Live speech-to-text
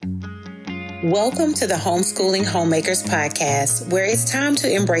Welcome to the Homeschooling Homemakers Podcast, where it's time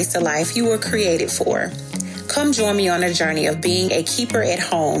to embrace the life you were created for. Come join me on a journey of being a keeper at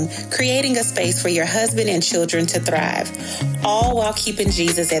home, creating a space for your husband and children to thrive, all while keeping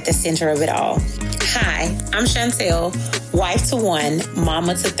Jesus at the center of it all. Hi, I'm Chantel, wife to one,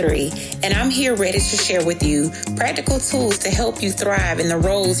 mama to three, and I'm here ready to share with you practical tools to help you thrive in the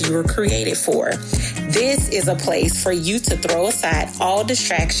roles you were created for. This is a place for you to throw aside all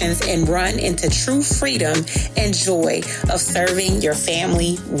distractions and run into true freedom and joy of serving your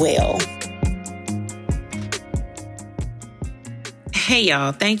family well. Hey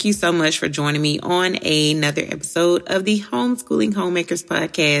y'all, thank you so much for joining me on another episode of the Homeschooling Homemakers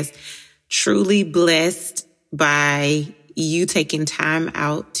Podcast. Truly blessed by you taking time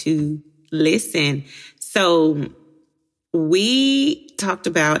out to listen. So we talked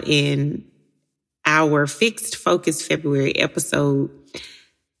about in our Fixed Focus February episode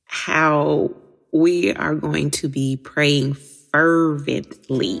how we are going to be praying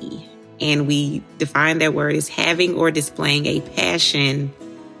fervently. And we define that word as having or displaying a passion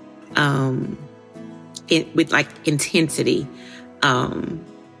with like intensity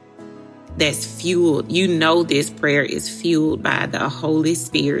that's fueled. You know, this prayer is fueled by the Holy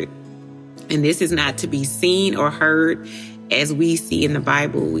Spirit. And this is not to be seen or heard as we see in the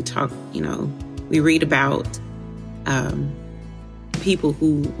Bible. We talk, we read about people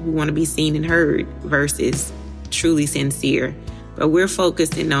who want to be seen and heard versus truly sincere. But we're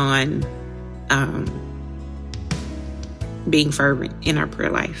focusing on being fervent in our prayer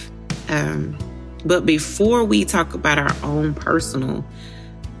life. But before we talk about our own personal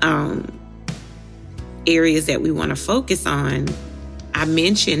areas that we want to focus on, I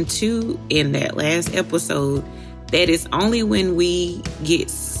mentioned too in that last episode that it's only when we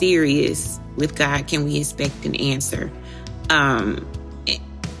get serious with God can we expect an answer. And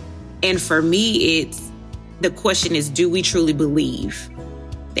for me, the question is, do we truly believe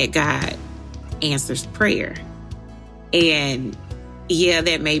that God answers prayer? And yeah,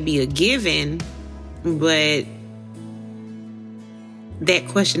 that may be a given, but that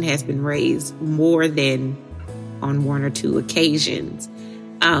question has been raised more than on one or two occasions.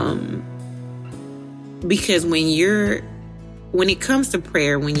 Because when it comes to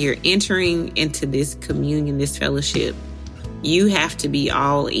prayer, when you're entering into this communion, this fellowship, you have to be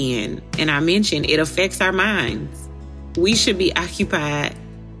all in. And I mentioned it affects our minds. We should be occupied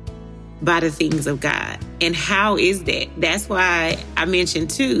by the things of God. And how is that? That's why I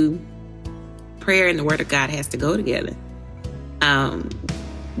mentioned too, prayer and the Word of God has to go together.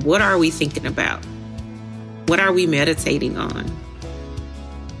 What are we thinking about? What are we meditating on?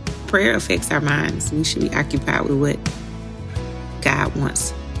 Prayer affects our minds. We should be occupied with what God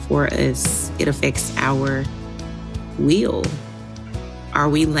wants for us. It affects our will. Are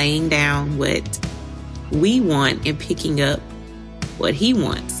we laying down what we want and picking up what He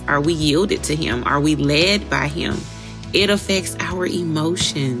wants? Are we yielded to Him? Are we led by Him? It affects our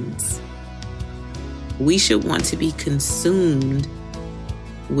emotions. We should want to be consumed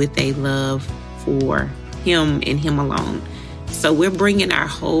with a love for Him and Him alone. So we're bringing our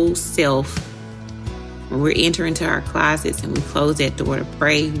whole self. When we're entering into our closets and we close that door to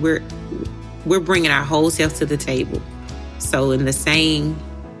pray, we're bringing our whole self to the table. So in the saying,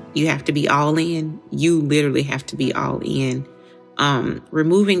 you have to be all in, you literally have to be all in.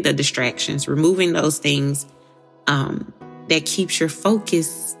 Removing the distractions, removing those things that keeps your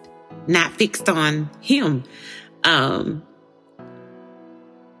focus not fixed on Him.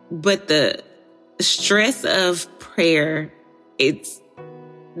 But the stress of prayer,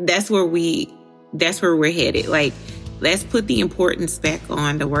 that's where we're headed. Like, let's put the importance back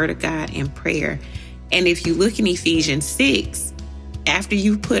on the Word of God and prayer. And if you look in Ephesians 6, after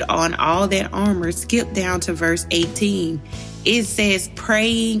you put on all that armor, skip down to verse 18. It says,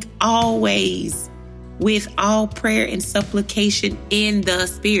 praying always with all prayer and supplication in the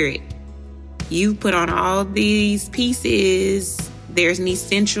Spirit. You put on all these pieces. There's an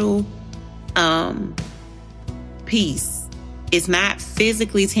essential piece. It's not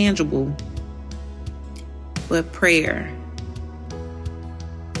physically tangible, but prayer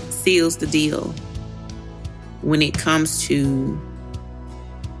seals the deal when it comes to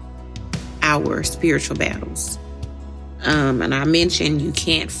our spiritual battles. And I mentioned you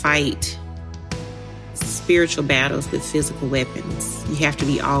can't fight spiritual battles with physical weapons. You have to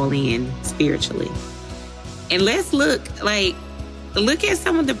be all in spiritually. And let's look at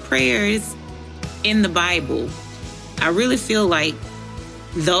some of the prayers in the Bible. I really feel like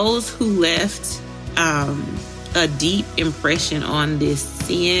those who left a deep impression on this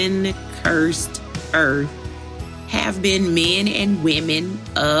sin-cursed earth have been men and women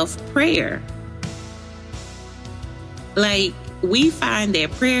of prayer. Like, we find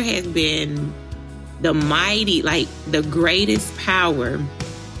that prayer has been the mighty, like the greatest power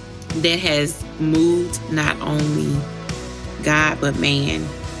that has moved not only God, but man.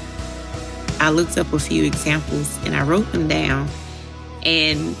 I looked up a few examples and I wrote them down.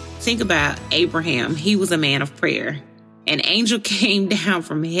 And think about Abraham. He was a man of prayer. An angel came down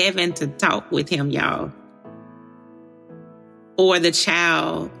from heaven to talk with him, y'all. Or the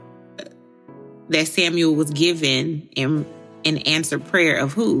child that Samuel was given in answered prayer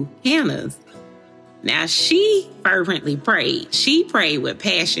of who? Hannah's. Now, she fervently prayed. She prayed with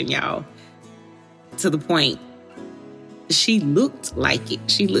passion, y'all, to the point she looked like it.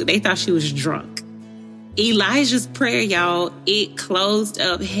 They thought she was drunk. Elijah's prayer, y'all, it closed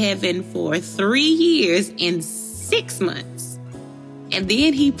up heaven for 3 years and 6 months. And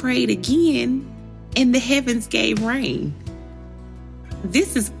then he prayed again, and the heavens gave rain.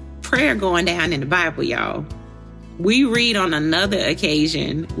 This is prayer going down in the Bible, y'all. We read on another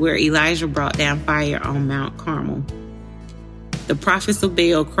occasion where Elijah brought down fire on Mount Carmel. The prophets of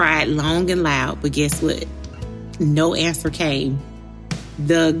Baal cried long and loud, but guess what? No answer came.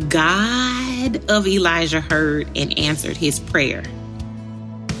 The God of Elijah heard and answered his prayer.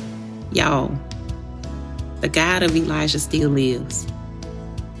 Y'all, the God of Elijah still lives.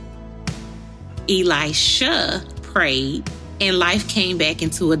 Elisha prayed and life came back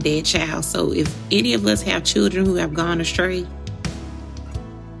into a dead child. So if any of us have children who have gone astray,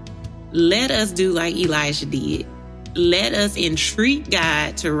 let us do like Elijah did. Let us entreat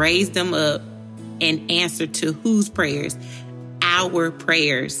God to raise them up and answer to whose prayers? Our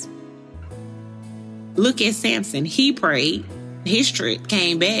prayers. Look at Samson. He prayed. His strength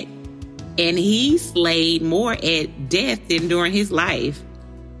came back. And he slayed more at death than during his life.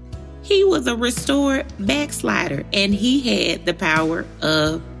 He was a restored backslider. And he had the power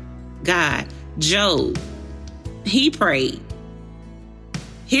of God. Job. He prayed.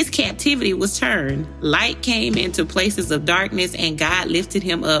 His captivity was turned. Light came into places of darkness, and God lifted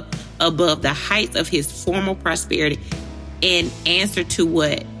him up above the heights of his former prosperity in answer to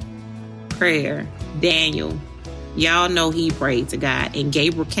what? Prayer. Daniel. Y'all know he prayed to God, and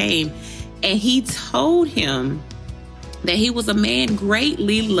Gabriel came and he told him that he was a man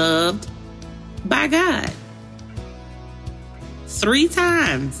greatly loved by God. 3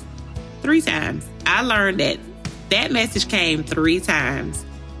 times. 3 times. I learned that message came 3 times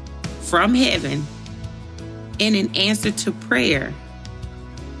from heaven in an answer to prayer.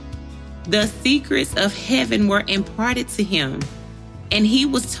 The secrets of heaven were imparted to him, and he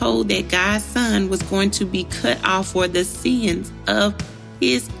was told that God's son was going to be cut off for the sins of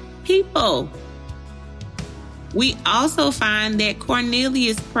his people. We also find that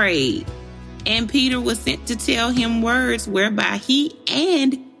Cornelius prayed, and Peter was sent to tell him words whereby he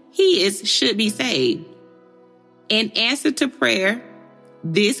and his should be saved. In answer to prayer,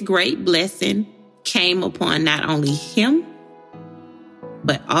 this great blessing came upon not only him,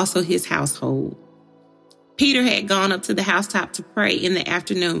 but also his household. Peter had gone up to the housetop to pray in the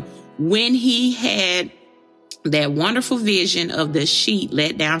afternoon when he had that wonderful vision of the sheet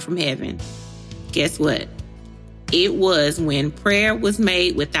let down from heaven. Guess what? It was when prayer was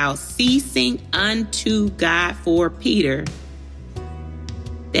made without ceasing unto God for Peter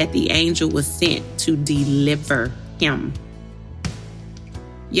that the angel was sent to deliver him.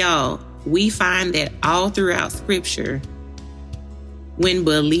 Y'all, we find that all throughout Scripture, when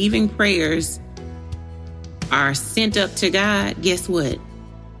believing prayers are sent up to God, guess what?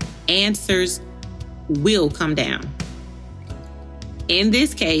 Answers will come down. In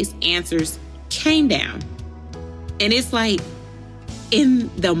this case, answers came down. And it's like in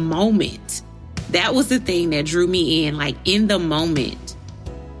the moment, that was the thing that drew me in. Like in the moment,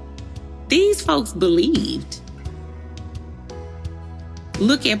 these folks believed.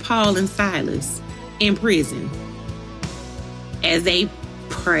 Look at Paul and Silas in prison. As they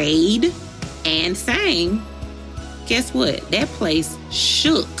prayed and sang, guess what? That place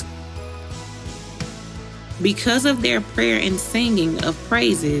shook. Because of their prayer and singing of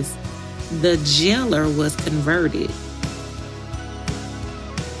praises, the jailer was converted.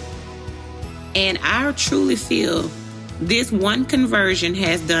 And I truly feel this one conversion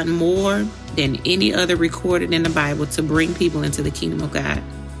has done more than any other recorded in the Bible to bring people into the kingdom of God.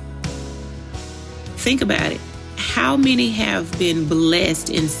 Think about it. How many have been blessed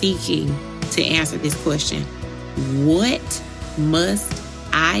in seeking to answer this question? What must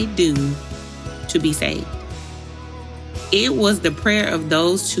I do to be saved? It was the prayer of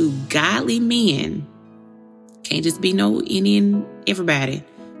those 2 godly men. Can't just be any and everybody.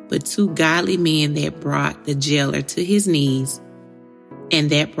 but two godly men that brought the jailer to his knees, and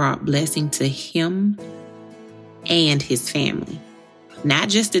that brought blessing to him and his family. Not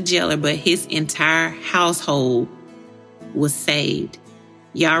just the jailer, but his entire household was saved.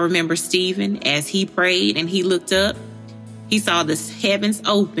 Y'all remember Stephen, as he prayed and he looked up, he saw the heavens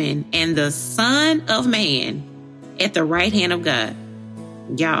open and the Son of Man at the right hand of God.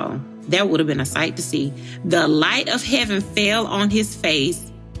 Y'all, that would have been a sight to see. The light of heaven fell on his face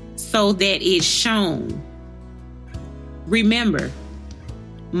so that it shone. Remember,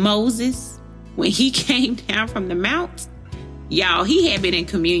 Moses, when he came down from the mount, y'all, he had been in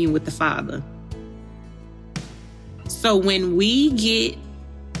communion with the Father. So when we get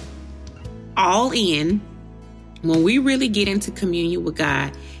all in, when we really get into communion with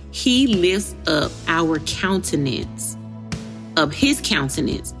God, he lifts up our countenance, of his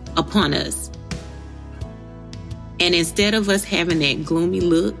countenance upon us. And instead of us having that gloomy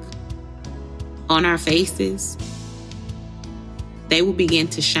look on our faces, they will begin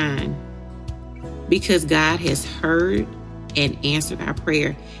to shine because God has heard and answered our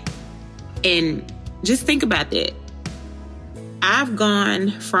prayer. And just think about that. I've gone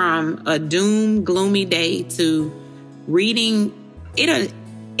from a doom, gloomy day to reading it.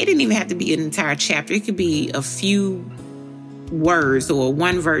 It didn't even have to be an entire chapter. It could be a few words or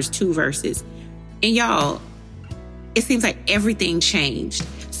one verse, two verses. And y'all, it seems like everything changed.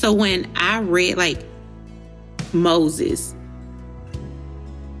 So when I read like Moses,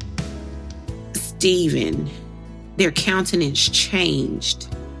 Stephen, their countenance changed.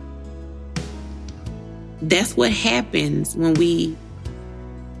 That's what happens when we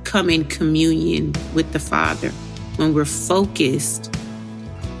come in communion with the Father, when we're focused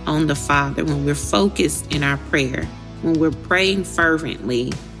on the Father, when we're focused in our prayer, when we're praying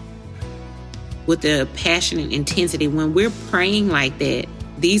fervently with a passionate intensity. When we're praying like that,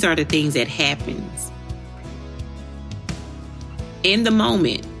 these are the things that happens. In the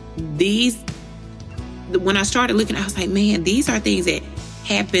moment, when I started looking, I was like, man, these are things that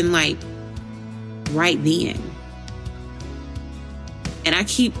happen like right then. And I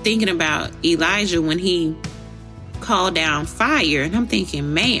keep thinking about Elijah when he called down fire. And I'm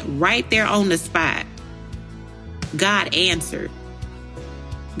thinking, man, right there on the spot, God answered.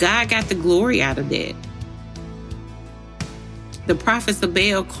 God got the glory out of that. The prophets of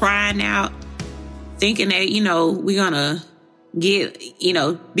Baal crying out, thinking that, we're going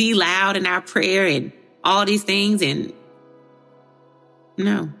to be loud in our prayer and all these things. And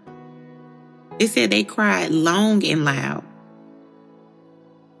no. It said they cried long and loud.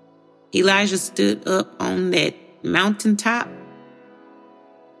 Elijah stood up on that mountaintop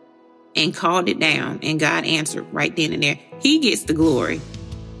and called it down, and God answered right then and there. He gets the glory.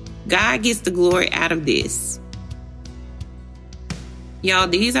 God gets the glory out of this. Y'all,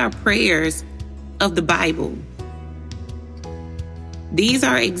 these are prayers of the Bible. These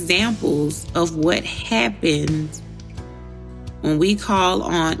are examples of what happens when we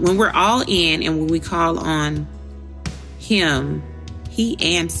when we're all in and when we call on him,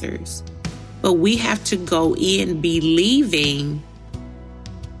 he answers. But we have to go in believing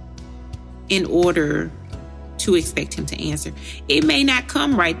in order to expect him to answer. It may not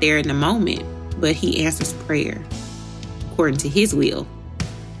come right there in the moment, but he answers prayer according to his will.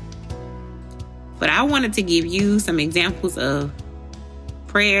 But I wanted to give you some examples of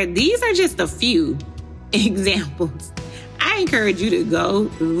prayer. These are just a few examples. I encourage you to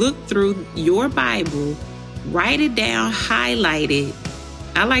go look through your Bible, write it down, highlight it.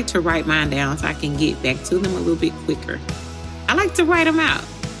 I like to write mine down so I can get back to them a little bit quicker. I like to write them out.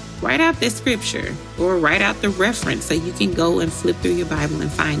 Write out the scripture or write out the reference so you can go and flip through your Bible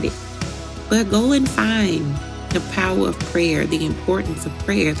and find it. But go and find the power of prayer, the importance of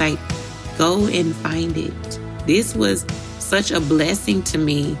prayer. Like, go and find it. This was such a blessing to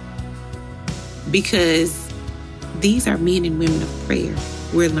me because these are men and women of prayer.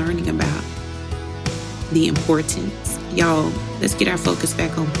 We're learning about the importance. Y'all, let's get our focus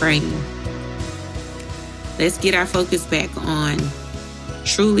back on praying. Let's get our focus back on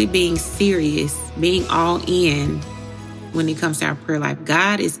truly being serious, being all in when it comes to our prayer life.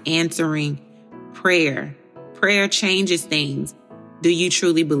 God is answering prayer. Prayer changes things. Do you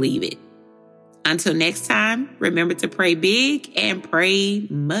truly believe it? Until next time, remember to pray big and pray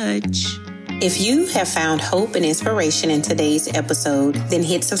much. If you have found hope and inspiration in today's episode, then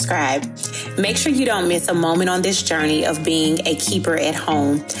hit subscribe. Make sure you don't miss a moment on this journey of being a keeper at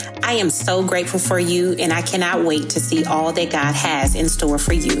home. I am so grateful for you, and I cannot wait to see all that God has in store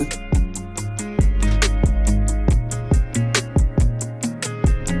for you.